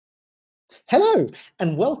Hello,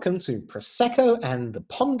 and welcome to Prosecco and the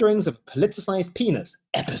Ponderings of a Politicized Penis,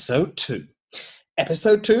 Episode 2.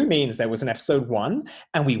 Episode 2 means there was an Episode 1,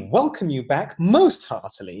 and we welcome you back most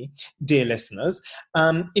heartily, dear listeners.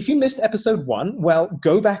 If you missed Episode 1, well,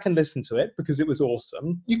 go back and listen to it because it was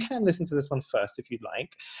awesome. You can listen to this one first if you'd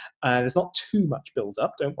like. There's not too much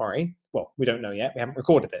build-up, don't worry. Well, we don't know yet, we haven't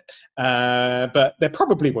recorded it. But there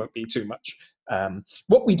probably won't be too much.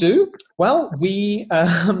 What we do? Well, we...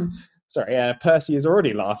 Sorry, Percy is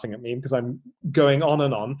already laughing at me because I'm going on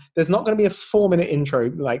and on. There's not going to be a 4-minute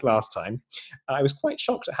intro like last time. I was quite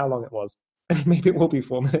shocked at how long it was. Maybe it will be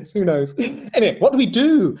 4 minutes, who knows? Anyway, what do we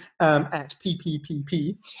do at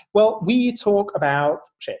PPPP? Well, we talk about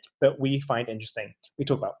shit that we find interesting. We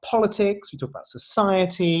talk about politics, we talk about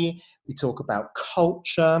society, we talk about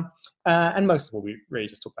culture, and most of all, we really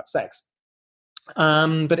just talk about sex.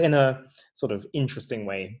 But in a sort of interesting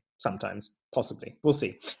way sometimes, possibly. We'll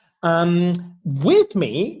see. With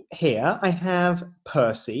me here, I have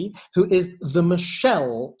Percy, who is the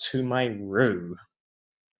Michelle to my Rue.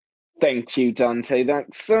 Thank you, Dante.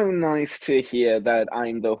 That's so nice to hear that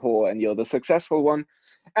I'm the whore and you're the successful one.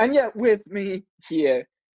 And yet, with me here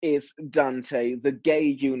is Dante, the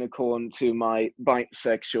gay unicorn to my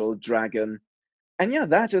bisexual dragon. And yeah,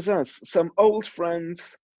 that is us, some old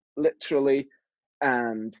friends, literally.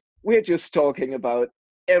 And we're just talking about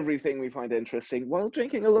everything we find interesting while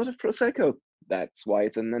drinking a lot of Prosecco. That's why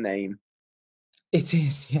it's in the name. It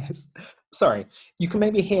is, yes. Sorry, you can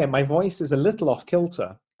maybe hear my voice is a little off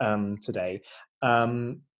kilter today.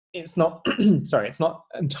 It's not, sorry, it's not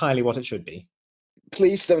entirely what it should be.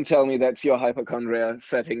 Please don't tell me that's your hypochondria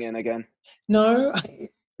setting in again. No.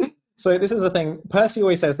 So this is the thing. Percy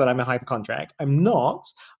always says that I'm a hypochondriac. I'm not.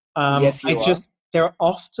 Yes, you are. There are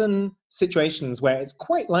often situations where it's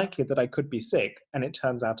quite likely that I could be sick, and it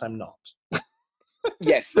turns out I'm not.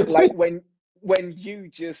 Yes, like when you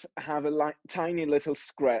just have a tiny little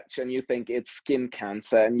scratch and you think it's skin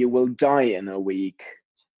cancer and you will die in a week.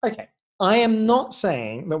 Okay, I am not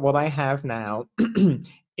saying that what I have now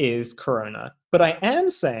is corona, but I am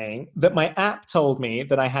saying that my app told me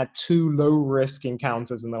that I had 2 low-risk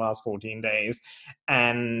encounters in the last 14 days,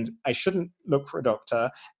 and I shouldn't look for a doctor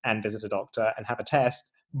and visit a doctor and have a test,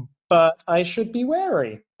 but I should be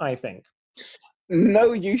wary, I think.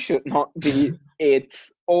 No, you should not be.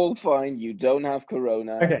 It's all fine. You don't have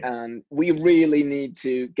corona. Okay. And we really need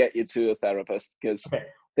to get you to a therapist because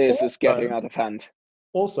this is getting out of hand.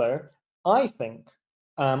 Also, I think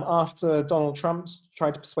after Donald Trump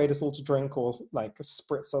tried to persuade us all to drink or like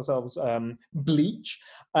spritz ourselves bleach,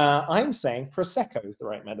 I'm saying Prosecco is the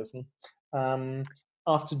right medicine.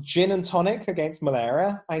 After gin and tonic against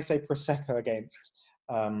malaria, I say Prosecco against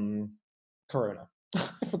corona.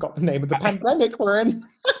 I forgot the name of the pandemic we're in.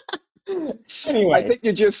 Anyway. I think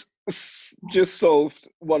you just solved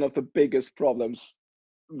one of the biggest problems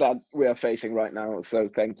that we are facing right now. So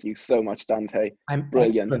thank you so much, Dante. I'm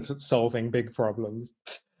brilliant excellent at solving big problems.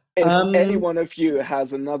 If any one of you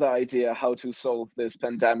has another idea how to solve this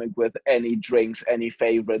pandemic with any drinks, any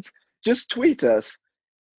favorites, just tweet us.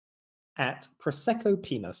 At Prosecco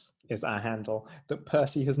Penis is our handle that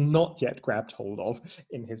Percy has not yet grabbed hold of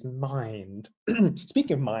in his mind.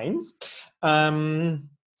 Speaking of minds,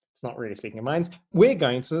 it's not really speaking of minds, we're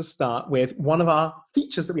going to start with one of our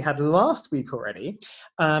features that we had last week already,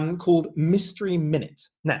 called Mystery Minute.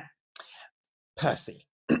 Now, Percy,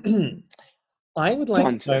 I would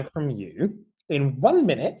like to know from you, in 1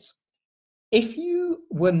 minute, if you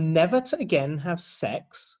were never to again have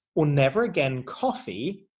sex or never again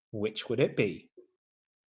coffee, which would it be?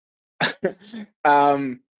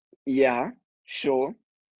 Yeah, sure.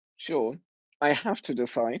 I have to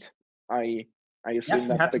decide. I assume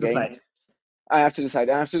that's the game. Decide. I have to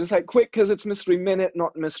decide quick because it's mystery minute,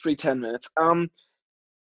 not mystery 10 minutes.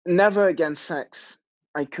 Never again sex.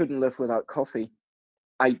 I couldn't live without coffee.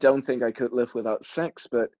 I don't think I could live without sex,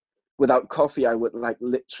 but without coffee, I would like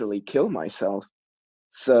literally kill myself.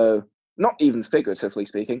 So not even figuratively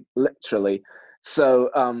speaking, literally. So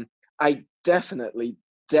I definitely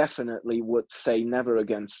would say never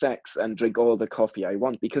again sex and drink all the coffee I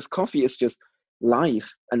want, because coffee is just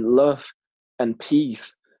life and love and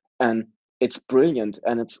peace, and it's brilliant,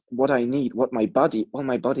 and it's what I need, what my body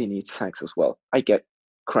needs sex as well. I get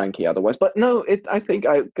cranky otherwise, but no, I think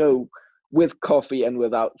I go with coffee and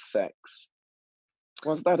without sex.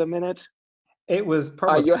 Was that a minute? It was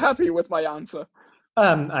probably... Are you happy with my answer?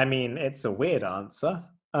 I mean, it's a weird answer.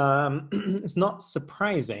 It's not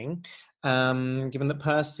surprising, given that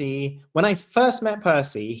Percy, when I first met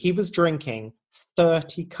Percy, he was drinking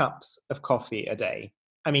 30 cups of coffee a day.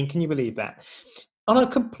 I mean, can you believe that? On a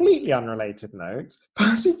completely unrelated note,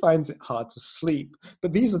 Percy finds it hard to sleep,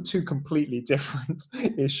 but these are two completely different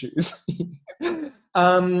issues.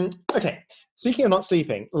 Okay, speaking of not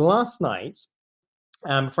sleeping, last night,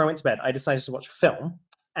 before I went to bed, I decided to watch a film.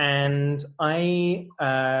 And I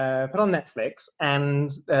put on Netflix, and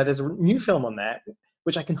there's a new film on there,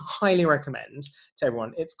 which I can highly recommend to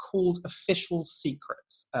everyone. It's called Official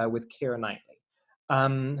Secrets with Keira Knightley.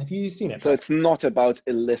 Have you seen it? So it's not about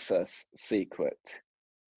Alyssa's secret.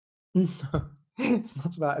 No, it's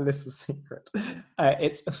not about Alyssa's secret.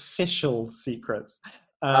 It's Official Secrets.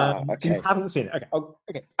 Okay. So you haven't seen it? Okay. Oh,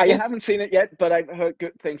 okay. I haven't seen it yet, but I've heard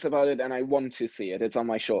good things about it, and I want to see it. It's on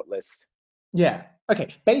my short list. Yeah.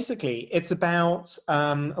 Okay. Basically, it's about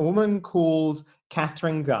a woman called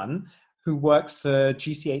Catherine Gunn who works for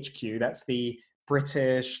GCHQ. That's the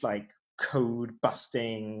British code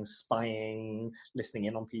busting, spying, listening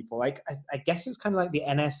in on people. I guess it's kind of like the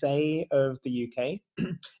NSA of the UK.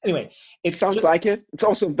 Anyway, it sounds like it. It's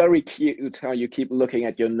also very cute how you keep looking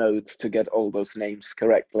at your notes to get all those names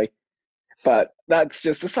correctly. But that's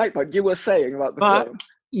just a side point. You were saying about the film.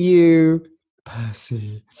 You,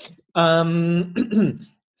 Percy.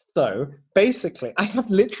 So basically, I have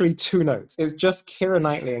literally two notes. It's just Keira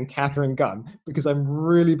Knightley and Catherine Gunn because I'm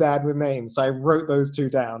really bad with names. So I wrote those two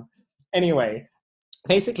down. Anyway,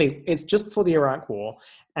 basically, it's just before the Iraq War,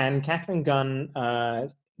 and Catherine Gunn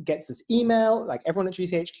gets this email, like everyone at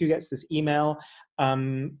GCHQ gets this email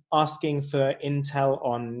asking for intel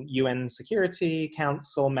on UN Security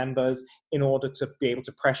Council members in order to be able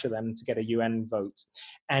to pressure them to get a UN vote.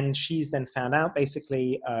 And she's then found out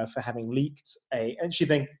basically for having leaked and she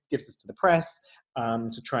then gives this to the press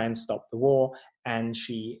to try and stop the war. And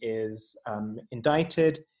she is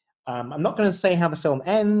indicted. I'm not going to say how the film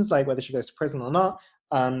ends, like whether she goes to prison or not,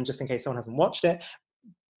 just in case someone hasn't watched it.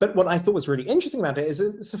 But what I thought was really interesting about it is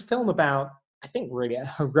it's a film about, I think, really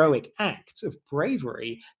a heroic act of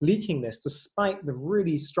bravery, leaking this despite the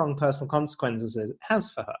really strong personal consequences it has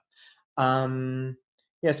for her.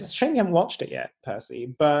 Yes, it's a shame you haven't watched it yet,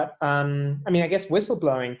 Percy. But I mean, I guess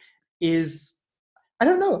whistleblowing is, I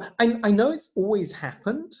don't know. I know it's always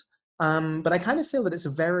happened, but I kind of feel that it's a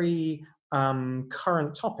very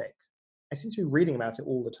current topic. I seem to be reading about it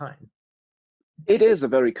all the time. It is a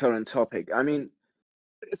very current topic. I mean,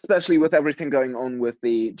 especially with everything going on with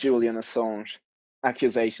the Julian Assange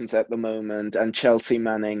accusations at the moment and Chelsea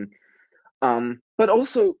Manning, but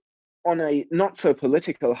also on a not so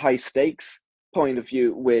political high stakes point of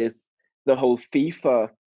view with the whole FIFA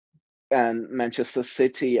and Manchester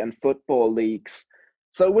City and football leagues.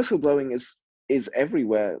 So whistleblowing is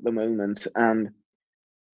everywhere at the moment. And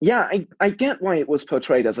yeah, I get why it was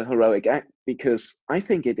portrayed as a heroic act, because I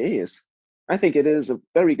think it is. I think it is a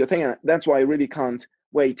very good thing. And that's why I really can't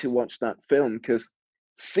wait to watch that film, because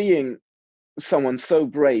seeing someone so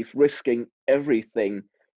brave risking everything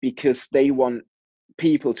because they want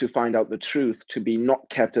people to find out the truth, to be not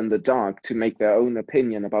kept in the dark, to make their own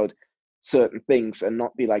opinion about certain things and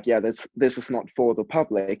not be like, yeah, this is not for the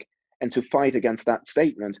public, and to fight against that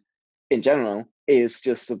statement in general is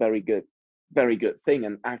just a very good thing,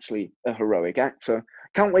 and actually a heroic act. So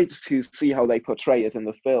can't wait to see how they portray it in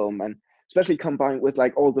the film, and especially combined with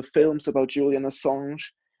like all the films about Julian Assange,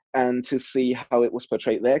 and to see how it was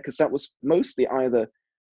portrayed there, because that was mostly either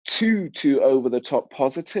too over the top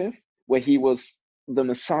positive, where he was the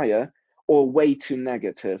messiah, or way too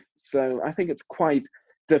negative. So I think it's quite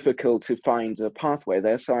difficult to find a pathway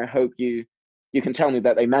there. So I hope you can tell me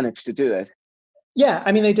that they managed to do it. Yeah,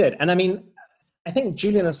 I mean, they did. And I mean, I think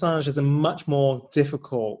Julian Assange is a much more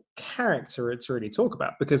difficult character to really talk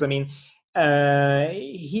about, because I mean,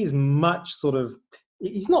 he's much sort of,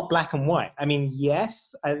 he's not black and white. I mean,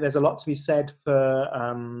 yes, there's a lot to be said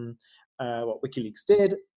for what WikiLeaks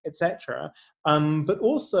did, etc. But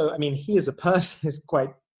also, I mean, he as a person is quite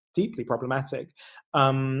deeply problematic,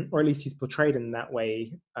 or at least he's portrayed in that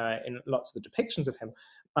way in lots of the depictions of him.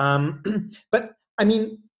 But I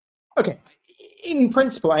mean, okay, in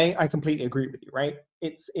principle, I completely agree with you, right?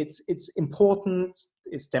 It's important,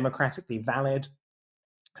 it's democratically valid.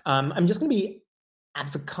 I'm just going to be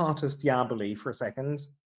advocatus diaboli for a second.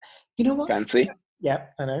 You know what? Fancy. Yeah,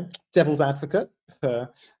 I know. Devil's advocate for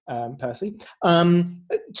Percy.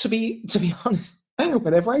 To be honest,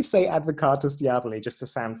 whenever I say advocatus diaboli, just to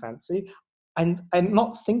sound fancy, I'm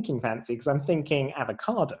not thinking fancy, because I'm thinking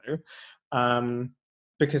avocado,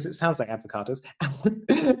 because it sounds like avocados.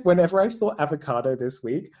 And whenever I've thought avocado this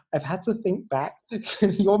week, I've had to think back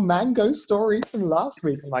to your mango story from last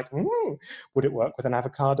week. I'm like, would it work with an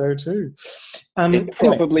avocado too? It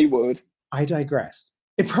probably would. I digress.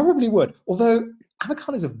 It probably would, although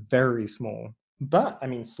avocados are very small. but I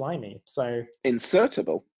mean slimy. So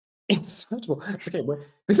Insertable. insertable. Okay,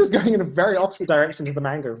 this is going in a very opposite direction to the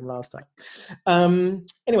mango from last time.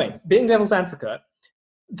 Anyway, being devil's advocate,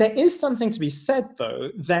 there is something to be said, though,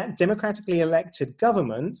 that democratically elected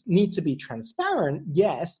governments need to be transparent,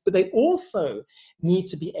 yes, but they also need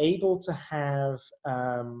to be able to have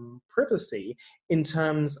privacy in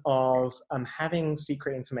terms of having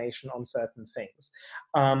secret information on certain things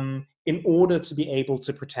in order to be able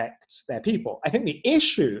to protect their people. I think the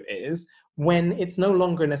issue is when it's no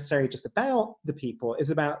longer necessarily just about the people, it's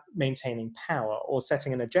about maintaining power or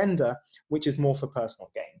setting an agenda which is more for personal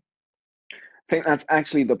gain. I think that's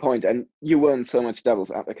actually the point, and you weren't so much devil's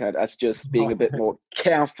advocate as just being a bit more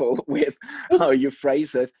careful with how you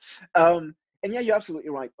phrase it. And yeah, you're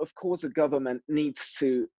absolutely right. Of course, a government needs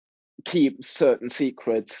to keep certain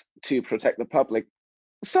secrets to protect the public,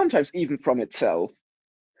 sometimes even from itself.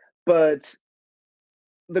 But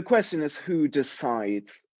the question is who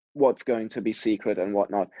decides what's going to be secret and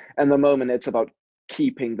whatnot. And the moment it's about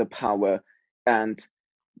keeping the power and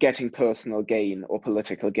getting personal gain or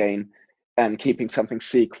political gain, and keeping something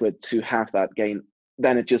secret to have that gain,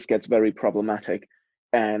 then it just gets very problematic.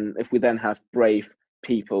 And if we then have brave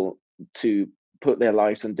people to put their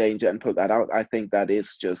lives in danger and put that out, I think that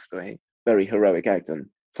is just a very heroic act and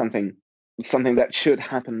something that should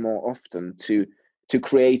happen more often to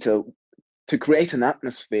create an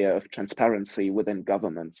atmosphere of transparency within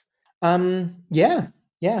governments. Yeah,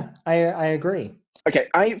 I agree. Okay,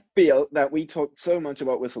 I feel that we talked so much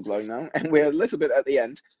about whistleblowing now, and we're a little bit at the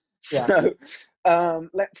end. So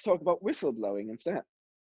let's talk about whistleblowing instead.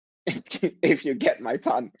 If you get my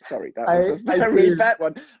pun. Sorry, that was a very bad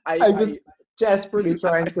one. I was desperately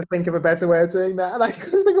trying to think of a better way of doing that, and I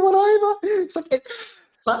couldn't think of one either. It's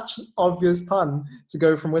such an obvious pun to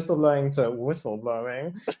go from whistleblowing to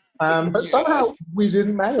whistleblowing. But somehow we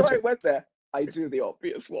didn't manage it. So I went there. I do the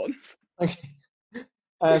obvious ones. Okay.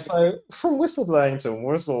 So from whistleblowing to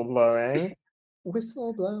whistleblowing,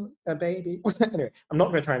 whistleblow a baby. Anyway, I'm not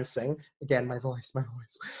going to try and sing again. My voice.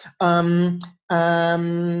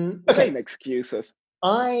 Okay. Excuses.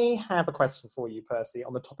 I have a question for you, Percy,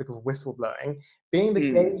 on the topic of whistleblowing. Being the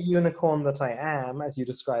gay unicorn that I am, as you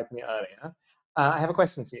described me earlier, I have a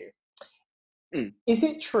question for you. Is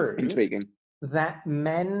it true that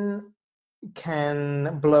men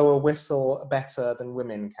can blow a whistle better than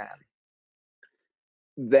women can?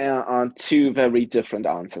 There are two very different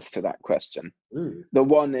answers to that question. Ooh. The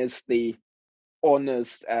one is the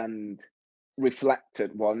honest and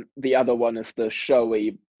reflected one. The other one is the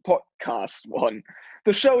showy podcast one.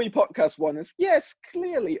 The showy podcast one is, yes,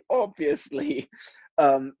 clearly, obviously.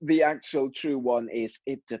 The actual true one is,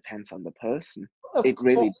 it depends on the person. It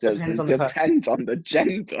really doesn't depend on the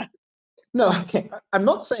gender. No, okay. I'm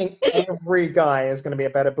not saying every guy is going to be a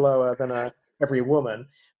better blower than every woman.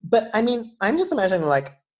 But I mean, I'm just imagining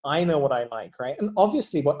like, I know what I like, right? And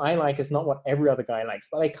obviously what I like is not what every other guy likes,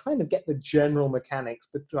 but I kind of get the general mechanics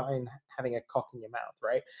behind having a cock in your mouth,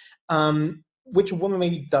 right? Which a woman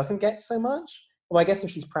maybe doesn't get so much. Well, I guess if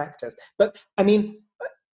she's practiced. But I mean,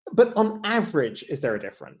 but on average, is there a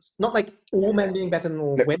difference? Not like all men being better than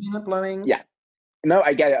all women at blowing? Yeah. No,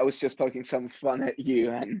 I get it. I was just poking some fun at you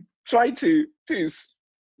and try to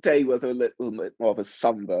stay with a little bit more of a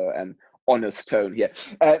somber and honest tone here.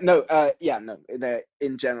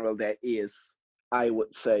 In general, there is, I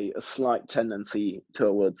would say, a slight tendency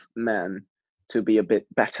towards men to be a bit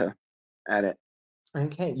better at it.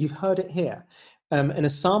 Okay, you've heard it here. In a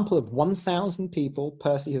sample of 1,000 people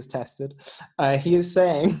Percy has tested, he is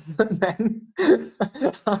saying that men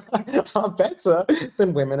are better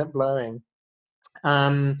than women at blowing.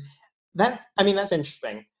 That's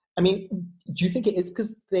interesting. I mean, do you think it is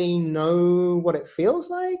because they know what it feels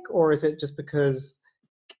like, or is it just because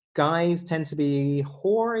guys tend to be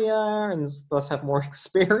hoarier and thus have more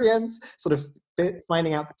experience, sort of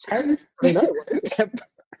finding out the taste? I don't know.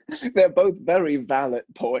 They're both very valid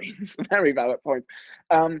points. Very valid points.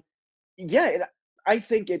 I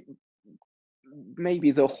think it may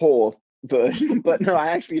be the whore version, but no, I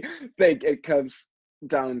actually think it comes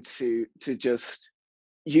down to just,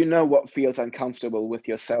 you know what feels uncomfortable with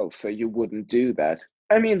yourself, so you wouldn't do that.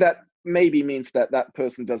 I mean, that maybe means that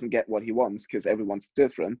person doesn't get what he wants because everyone's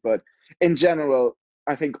different, but in general,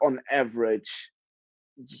 I think on average,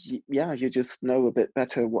 you just know a bit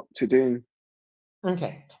better what to do.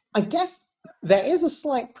 Okay. I guess there is a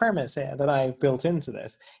slight premise here that I've built into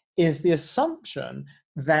this, is the assumption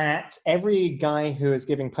that every guy who is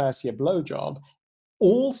giving Percy a blowjob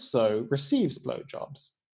also receives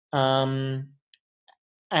blowjobs.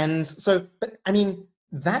 And so, but I mean,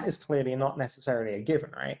 that is clearly not necessarily a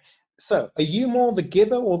given, right? So, are you more the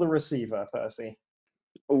giver or the receiver, Percy?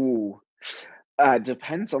 Ooh,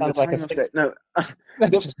 depends on the Sounds like a time of day. six.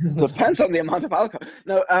 No, depends on the amount of alcohol.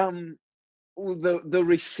 No, well, the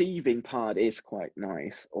receiving part is quite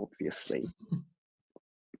nice, obviously.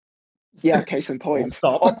 Yeah, case in Full point,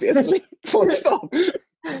 stop. obviously. Full stop.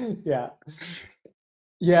 Yeah.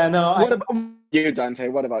 Yeah, no, What about you, Dante?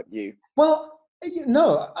 What about you? well,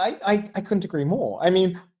 no, I couldn't agree more. I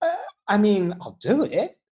mean, I'll do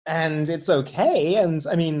it, and it's okay. And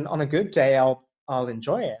I mean, on a good day, I'll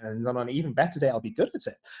enjoy it, and on an even better day, I'll be good at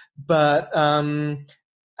it. But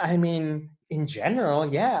I mean, in general,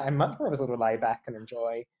 yeah, I'm much more of a sort of lie back and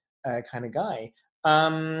enjoy kind of guy.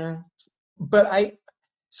 Um, but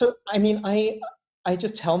I mean, I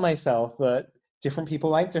just tell myself that different people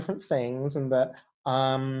like different things, and that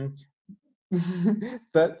um,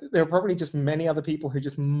 but there are probably just many other people who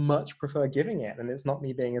just much prefer giving it, and it's not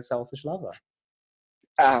me being a selfish lover.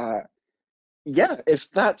 Uh, yeah,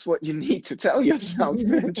 if that's what you need to tell yourself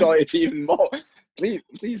to enjoy it even more,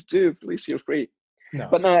 please do. Please feel free. No,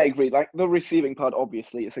 But no, I agree. Like the receiving part,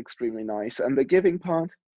 obviously, is extremely nice, and the giving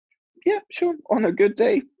part, yeah, sure, on a good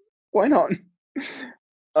day, why not?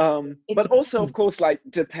 it But also, of depends. course, like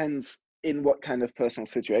depends in what kind of personal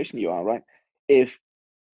situation you are, right? If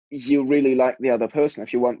you really like the other person,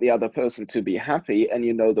 if you want the other person to be happy and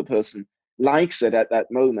you know the person likes it at that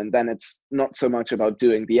moment, then it's not so much about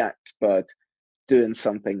doing the act, but doing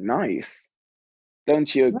something nice.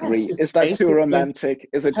 Don't you Yes, agree? it's Is that too basically romantic?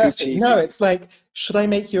 Is it too Percy. No, cheesy? it's like, should I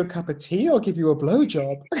make you a cup of tea or give you a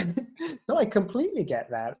blowjob? No, I completely get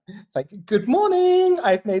that. It's like, good morning.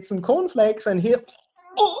 I've made some cornflakes, and here,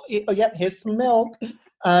 oh yeah, here's some milk.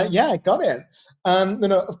 Yeah, I got it.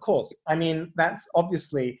 No, of course. I mean, that's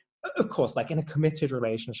obviously, of course, like in a committed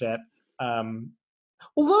relationship. Um,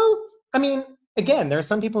 Although, I mean, again, there are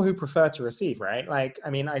some people who prefer to receive, right? Like, I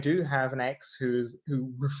mean, I do have an ex who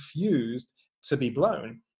refused to be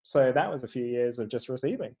blown. So that was a few years of just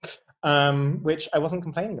receiving, which I wasn't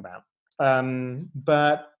complaining about.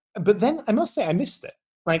 But then I must say I missed it.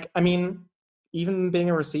 Like, I mean, even being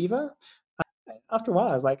a receiver, after a while,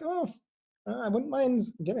 I was like, oh, I wouldn't mind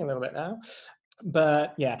giving a little bit now.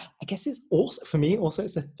 But yeah, I guess it's also for me. Also,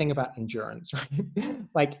 it's the thing about endurance, right?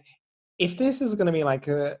 Like, if this is going to be like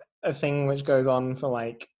a thing which goes on for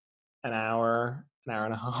like an hour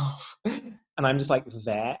and a half, and I'm just like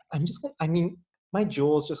there, I'm just gonna, I mean, my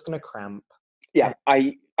jaw's just gonna cramp. Yeah,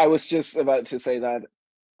 I was just about to say that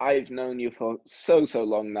I've known you for so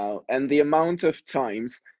long now, and the amount of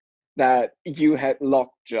times that you had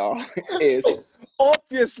lockjaw is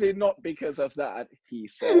obviously not because of that, he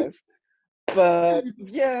says. But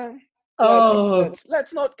yeah, Oh,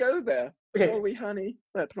 let's not go there, okay, shall we, honey?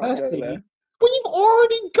 Let's not go there. Percy. Well, you've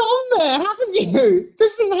already gone there, haven't you?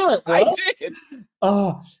 This isn't how it I works. did.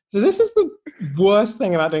 Oh, so this is the worst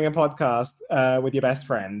thing about doing a podcast with your best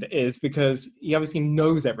friend is because he obviously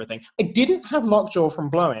knows everything. I didn't have lockjaw from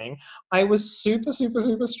blowing. I was super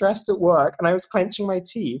stressed at work, and I was clenching my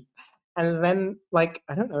teeth. And then, like,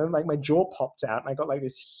 I don't know, like my jaw popped out, and I got like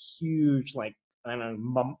this huge, like, I don't know,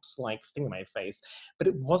 mumps like thing in my face. But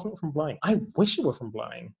it wasn't from blowing. I wish it were from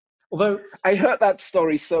blowing. Although, I heard that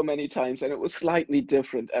story so many times and it was slightly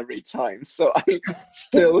different every time. So I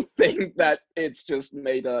still think that it's just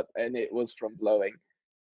made up and it was from blowing.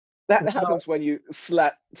 That well, happens when you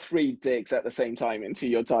slap three dicks at the same time into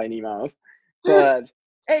your tiny mouth. But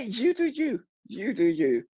hey, you do you. You do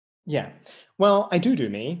you. yeah. Well, I do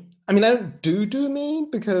me. I mean, I don't do me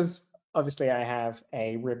because obviously I have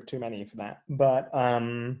a rib too many for that. But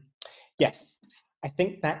yes, I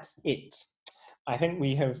think that's it. I think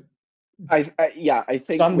we have Yeah, I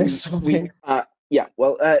think done this topic. yeah,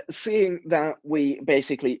 well, seeing that we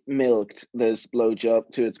basically milked this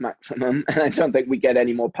blowjob to its maximum, and I don't think we get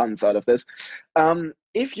any more puns out of this.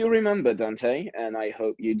 If you remember, Dante, and I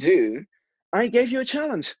hope you do, I gave you a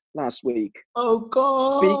challenge last week. Oh Be-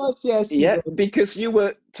 God, yes, you yeah, did. because you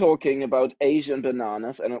were talking about Asian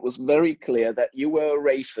bananas, and it was very clear that you were a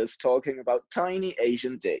racist talking about tiny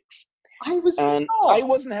Asian dicks. I was And I not.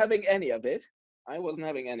 wasn't having any of it. I wasn't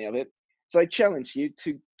having any of it. So I challenge you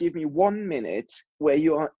to give me 1 minute where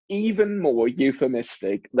you are even more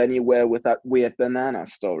euphemistic than you were with that weird banana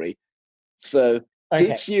story. So, Okay.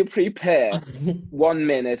 did you prepare 1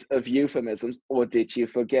 minute of euphemisms or did you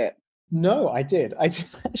forget? No, I did. I did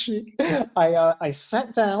actually. I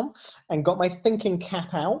sat down and got my thinking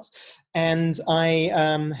cap out, and I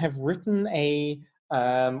have written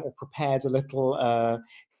or prepared a little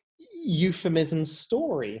euphemism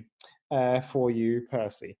story for you,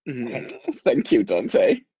 Percy. Okay. Thank you,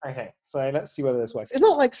 Dante. Okay, so let's see whether this works. It's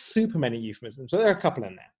not like super many euphemisms, but there are a couple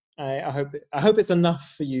in there. I hope it's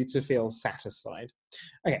enough for you to feel satisfied.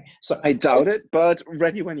 Okay, so I doubt it, but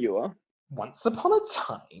ready when you are. once upon a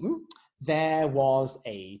time, there was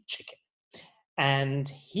a chicken, and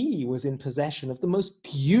he was in possession of the most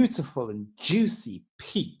beautiful and juicy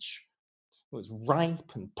peach. It was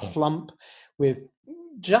ripe and plump, with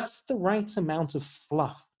just the right amount of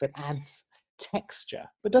fluff that adds texture,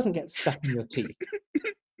 but doesn't get stuck in your teeth.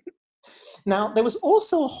 Now, there was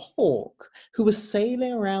also a hawk who was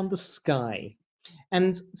sailing around the sky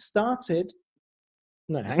and started.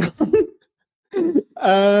 No, hang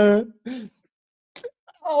on.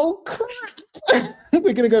 Oh, crap.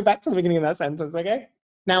 We're going to go back to the beginning of that sentence, okay?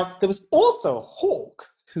 Now, there was also a hawk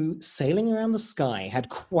who, sailing around the sky, had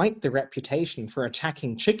quite the reputation for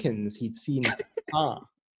attacking chickens he'd seen afar.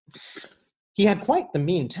 He had quite the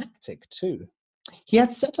mean tactic, too. He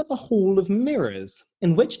had set up a hall of mirrors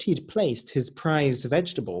in which he'd placed his prized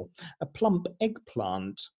vegetable, a plump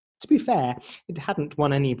eggplant. To be fair, it hadn't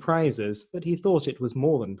won any prizes, but he thought it was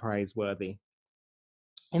more than prizeworthy.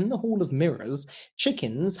 In the Hall of Mirrors,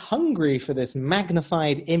 chickens, hungry for this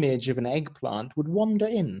magnified image of an eggplant, would wander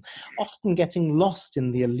in, often getting lost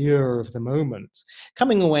in the allure of the moment,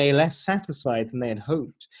 coming away less satisfied than they had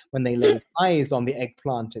hoped when they laid eyes on the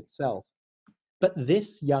eggplant itself. But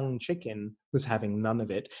this young chicken was having none of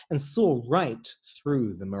it and saw right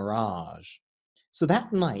through the mirage. So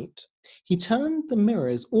that night, he turned the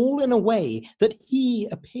mirrors all in a way that he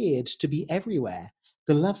appeared to be everywhere,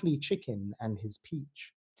 the lovely chicken and his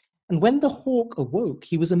peach. And when the hawk awoke,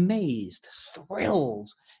 he was amazed, thrilled,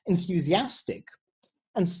 enthusiastic,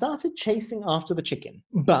 and started chasing after the chicken.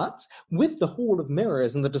 But with the Hall of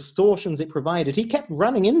Mirrors and the distortions it provided, he kept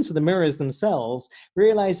running into the mirrors themselves,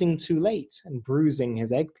 realizing too late and bruising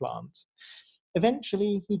his eggplant.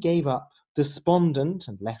 Eventually, he gave up, despondent,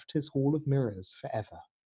 and left his Hall of Mirrors forever.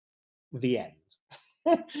 The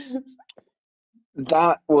end.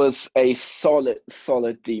 That was a solid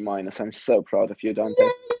D minus. I'm so proud of you, Dante.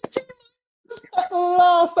 At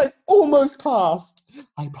last, I've almost passed.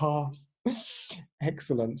 I passed.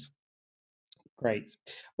 Excellent. Great.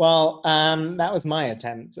 Well, that was my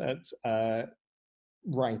attempt at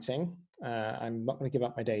writing. I'm not going to give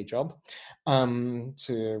up my day job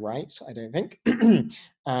to write, I don't think.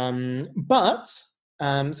 But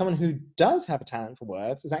someone who does have a talent for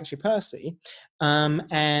words is actually Percy.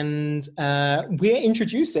 And we're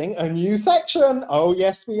introducing a new section. Oh,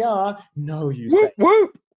 yes, we are. No, you say.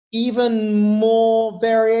 Whoop. Even more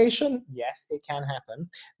variation? Yes, it can happen.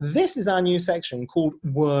 This is our new section called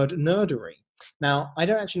Word Nerdery. Now, I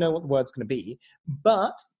don't actually know what the word's going to be,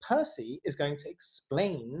 but Percy is going to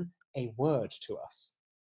explain a word to us.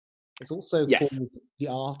 It's also called the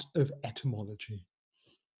art of etymology.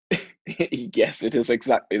 Yes, it is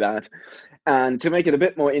exactly that. And to make it a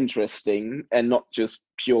bit more interesting and not just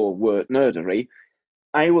pure word nerdery,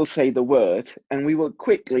 I will say the word and we will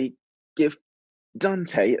quickly give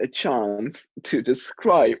Dante a chance to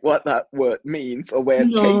describe what that word means or where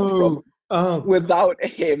it came from without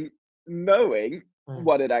him knowing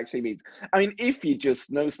what it actually means. I mean, if he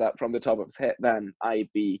just knows that from the top of his head, then I'd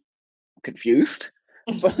be confused,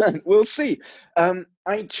 but we'll see.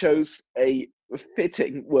 I chose a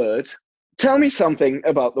fitting word. Tell me something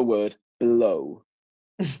about the word blow.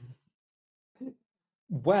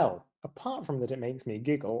 Well, apart from that it makes me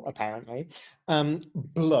giggle, apparently,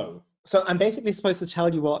 blow. So I'm basically supposed to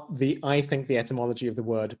tell you what I think the etymology of the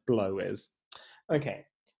word blow is. Okay,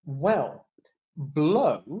 well,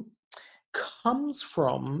 blow comes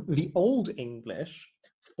from the Old English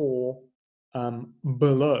for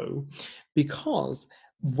below, because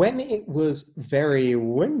when it was very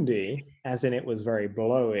windy, as in it was very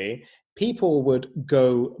blowy, people would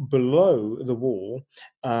go below the wall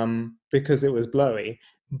because it was blowy.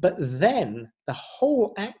 But then the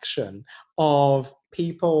whole action of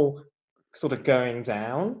people sort of going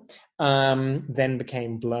down then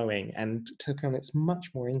became blowing and took on its much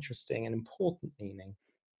more interesting and important meaning.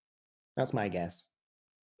 That's my guess.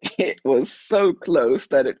 It was so close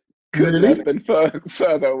that it couldn't have been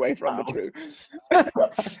further away from the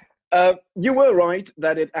truth. You were right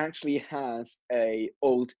that it actually has a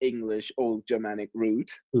Old English, Old Germanic root.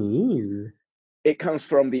 Ooh. It comes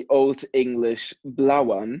from the Old English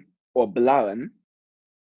blauen or blauen,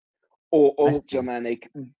 or Old Germanic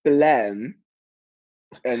blen.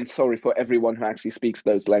 And sorry for everyone who actually speaks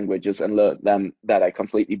those languages and learned them, that I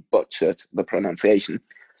completely butchered the pronunciation.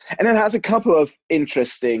 And it has a couple of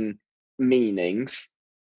interesting meanings.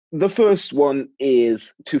 The first one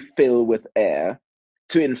is to fill with air,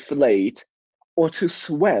 to inflate, or to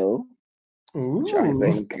swell, which I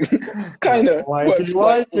think kind of works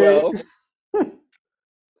quite well.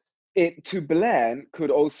 To blend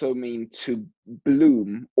could also mean to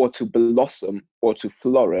bloom or to blossom or to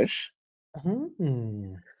flourish.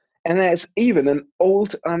 Hmm. And there's even an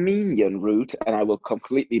old Armenian root, and I will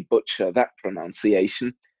completely butcher that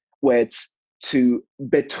pronunciation, where it's to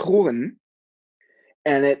betrun,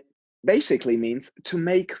 and it basically means to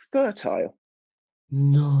make fertile.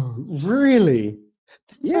 No, really?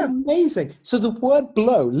 That's Yeah, amazing. So the word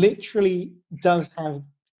blow literally does have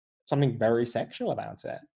something very sexual about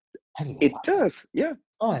it. I love it it. does. Yeah.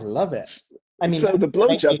 Oh, I love it. I mean, So the that's gonna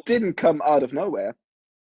make me. blowjob didn't come out of nowhere.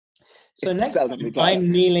 So It next seldomly time does.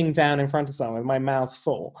 I'm kneeling down in front of someone with my mouth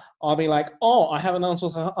full, I'll be like, "Oh, I have an answer.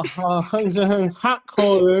 I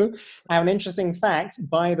have an interesting fact.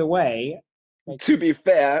 By the way, like, To be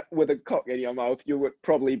fair, with a cock in your mouth, you would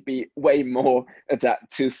probably be way more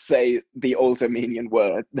adept to say the old Armenian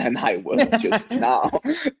word than I was just now.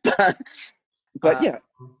 but, but uh, yeah,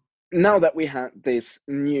 now that we have this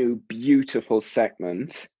new beautiful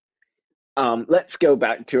segment, let's go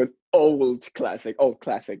back to an old classic,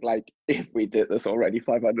 like if we did this already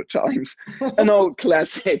 500 times, an old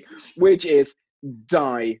classic, which is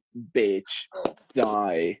die, bitch,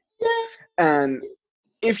 die. And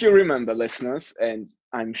if you remember, listeners, and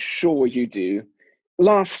I'm sure you do,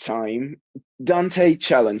 last time Dante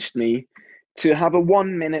challenged me to have a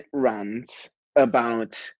 1 minute rant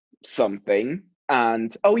about something.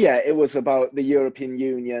 And oh, yeah, it was about the European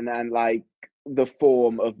Union and like the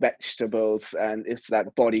form of vegetables, and it's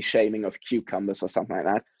that body shaming of cucumbers or something like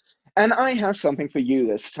that. And I have something for you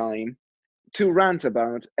this time to rant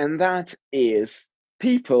about, and that is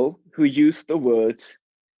people who use the word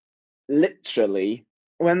literally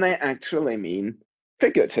when they actually mean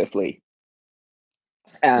figuratively.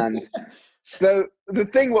 And so the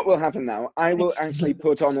thing what will happen now, I will actually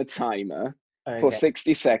put on a timer for okay,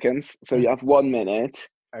 60 seconds. So you have 1 minute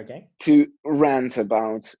okay. to rant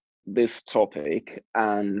about this topic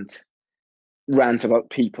and rant about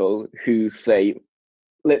people who say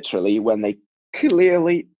literally when they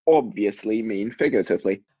clearly, obviously mean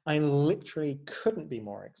figuratively. I literally couldn't be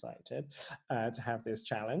more excited to have this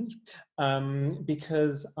challenge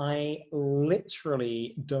because I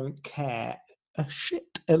literally don't care a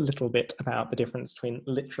shit a little bit about the difference between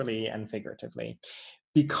literally and figuratively.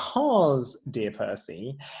 Because, dear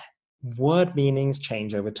Percy, word meanings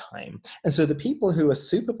change over time. And so the people who are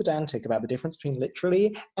super pedantic about the difference between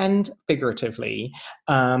literally and figuratively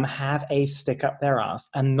have a stick up their ass,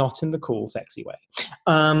 and not in the cool, sexy way.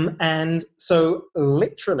 And so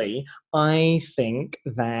literally, I think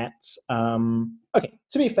that, okay,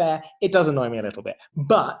 to be fair, it does annoy me a little bit,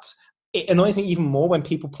 but it annoys me even more when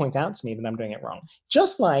people point out to me that I'm doing it wrong.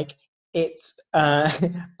 Just like it's,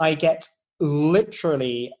 I get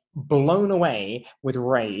literally blown away with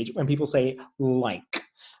rage when people say like.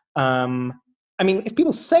 I mean, if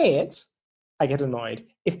people say it, I get annoyed.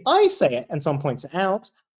 If I say it and someone points it out,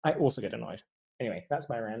 I also get annoyed. Anyway, that's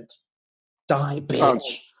my rant. Die, Um,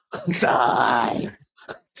 bitch. Die.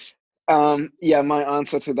 yeah, my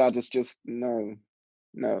answer to that is just no,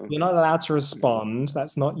 no, You're not allowed to no, respond.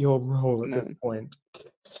 That's not your role at no. this point.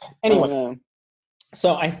 Oh Anyway, no.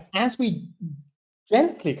 so as we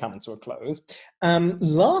gently come to a close,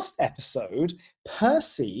 last episode,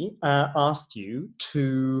 Percy asked you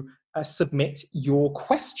to submit your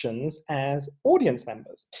questions as audience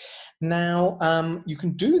members. Now, you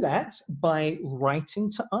can do that by writing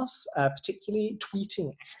to us, particularly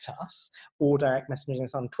tweeting at us or direct messaging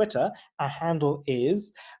us on Twitter. Our handle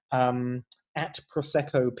is at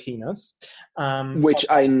Prosecco Penis. Which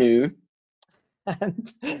I knew.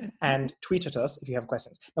 And tweet at us if you have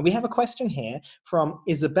questions. Now, we have a question here from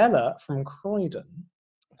Isabella from Croydon.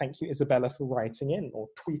 Thank you, Isabella, for writing in or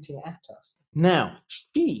tweeting at us. Now,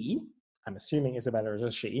 I'm assuming Isabella is a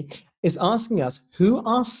she, is asking us who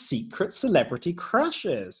our secret celebrity crush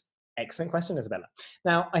is. Excellent question, Isabella.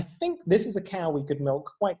 Now, I think this is a cow we could milk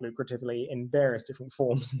quite lucratively in various different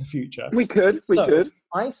forms in the future. We could.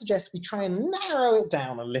 I suggest we try and narrow it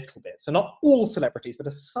down a little bit. So not all celebrities, but a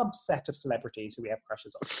subset of celebrities who we have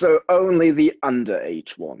crushes on. So only the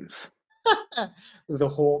underage ones. The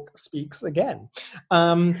hawk speaks again.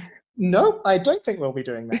 No, I don't think we'll be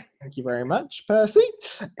doing that. Thank you very much, Percy.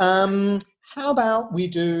 How about we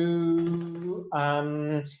do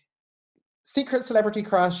secret celebrity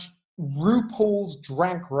crush RuPaul's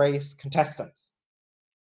Drag Race contestants?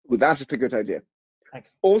 Well, that is a good idea.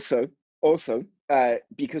 Thanks. Also,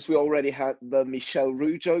 because we already had the Michelle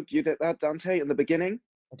Roux joke, you did that, Dante, in the beginning.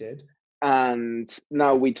 I did. And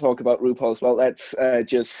now we talk about RuPaul as well. Let's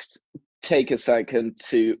just take a second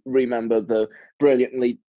to remember the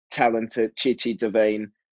brilliantly talented Chichi Devane,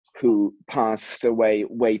 who passed away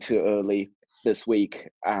way too early. this week,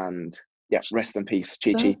 and yeah, rest in peace,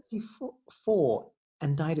 Chi Chi. 34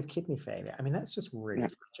 and died of kidney failure. I mean, that's just really Yeah.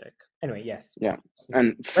 tragic. Anyway, yes. Yeah,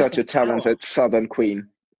 and such a talented Southern queen.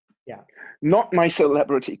 Yeah. Not my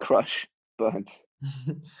celebrity crush, but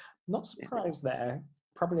Not surprised there.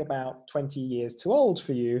 Probably about 20 years too old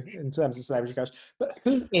for you in terms of celebrity crush. But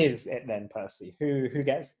who is it then, Percy? Who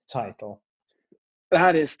gets the title?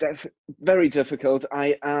 that is very difficult.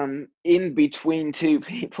 I am in between two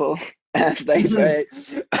people, as they say.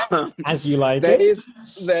 As you like there it.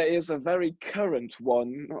 There is a very current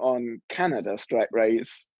one on Canada's Drag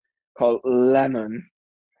Race called Lemon.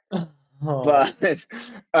 Oh. But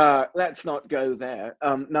let's not go there.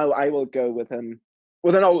 No, I will go with an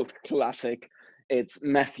old classic. It's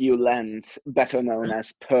Matthew Lent, better known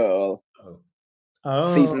as Pearl.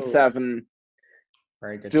 Oh. Season 7.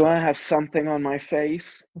 Very good. Do I have something on my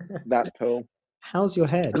face? That's Pearl. How's your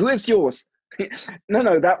head? Who is yours?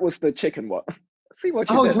 No, that was the chicken one. See what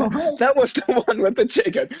you did. Right. That was the one with the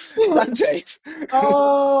chicken. Dante's.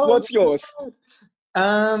 Oh, What's yours?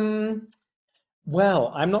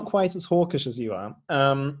 Well, I'm not quite as hawkish as you are.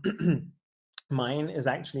 Mine is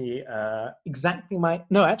actually exactly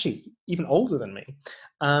actually even older than me.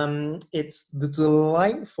 It's the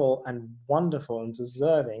delightful and wonderful and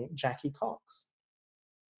deserving Jackie Cox.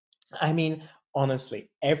 I mean, honestly,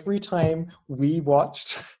 every time we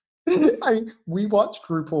watched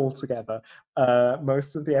RuPaul together,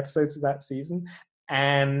 most of the episodes of that season,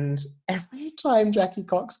 and every time Jackie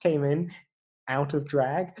Cox came in out of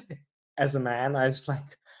drag as a man, I was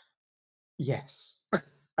like, yes.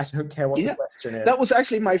 I don't care what the question is. That was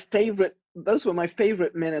actually my favorite. Those were my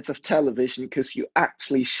favorite minutes of television because you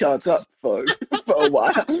actually shut up for a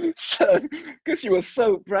while. So because you were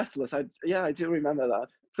so breathless. I do remember that.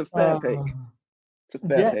 It's a fair pick. It's a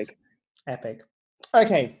fair pick. Epic.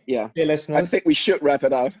 Okay. Yeah. Dear listeners, I think we should wrap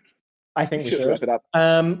it up. I think we should wrap it up.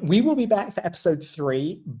 We will be back for episode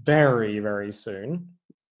 3 very, very soon.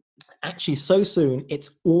 Actually, so soon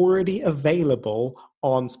it's already available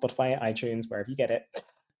on Spotify, iTunes, wherever you get it.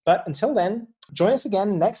 But until then, join us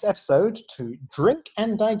again next episode to Drink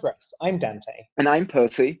and Digress. I'm Dante. And I'm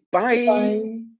Percy. Bye. Bye.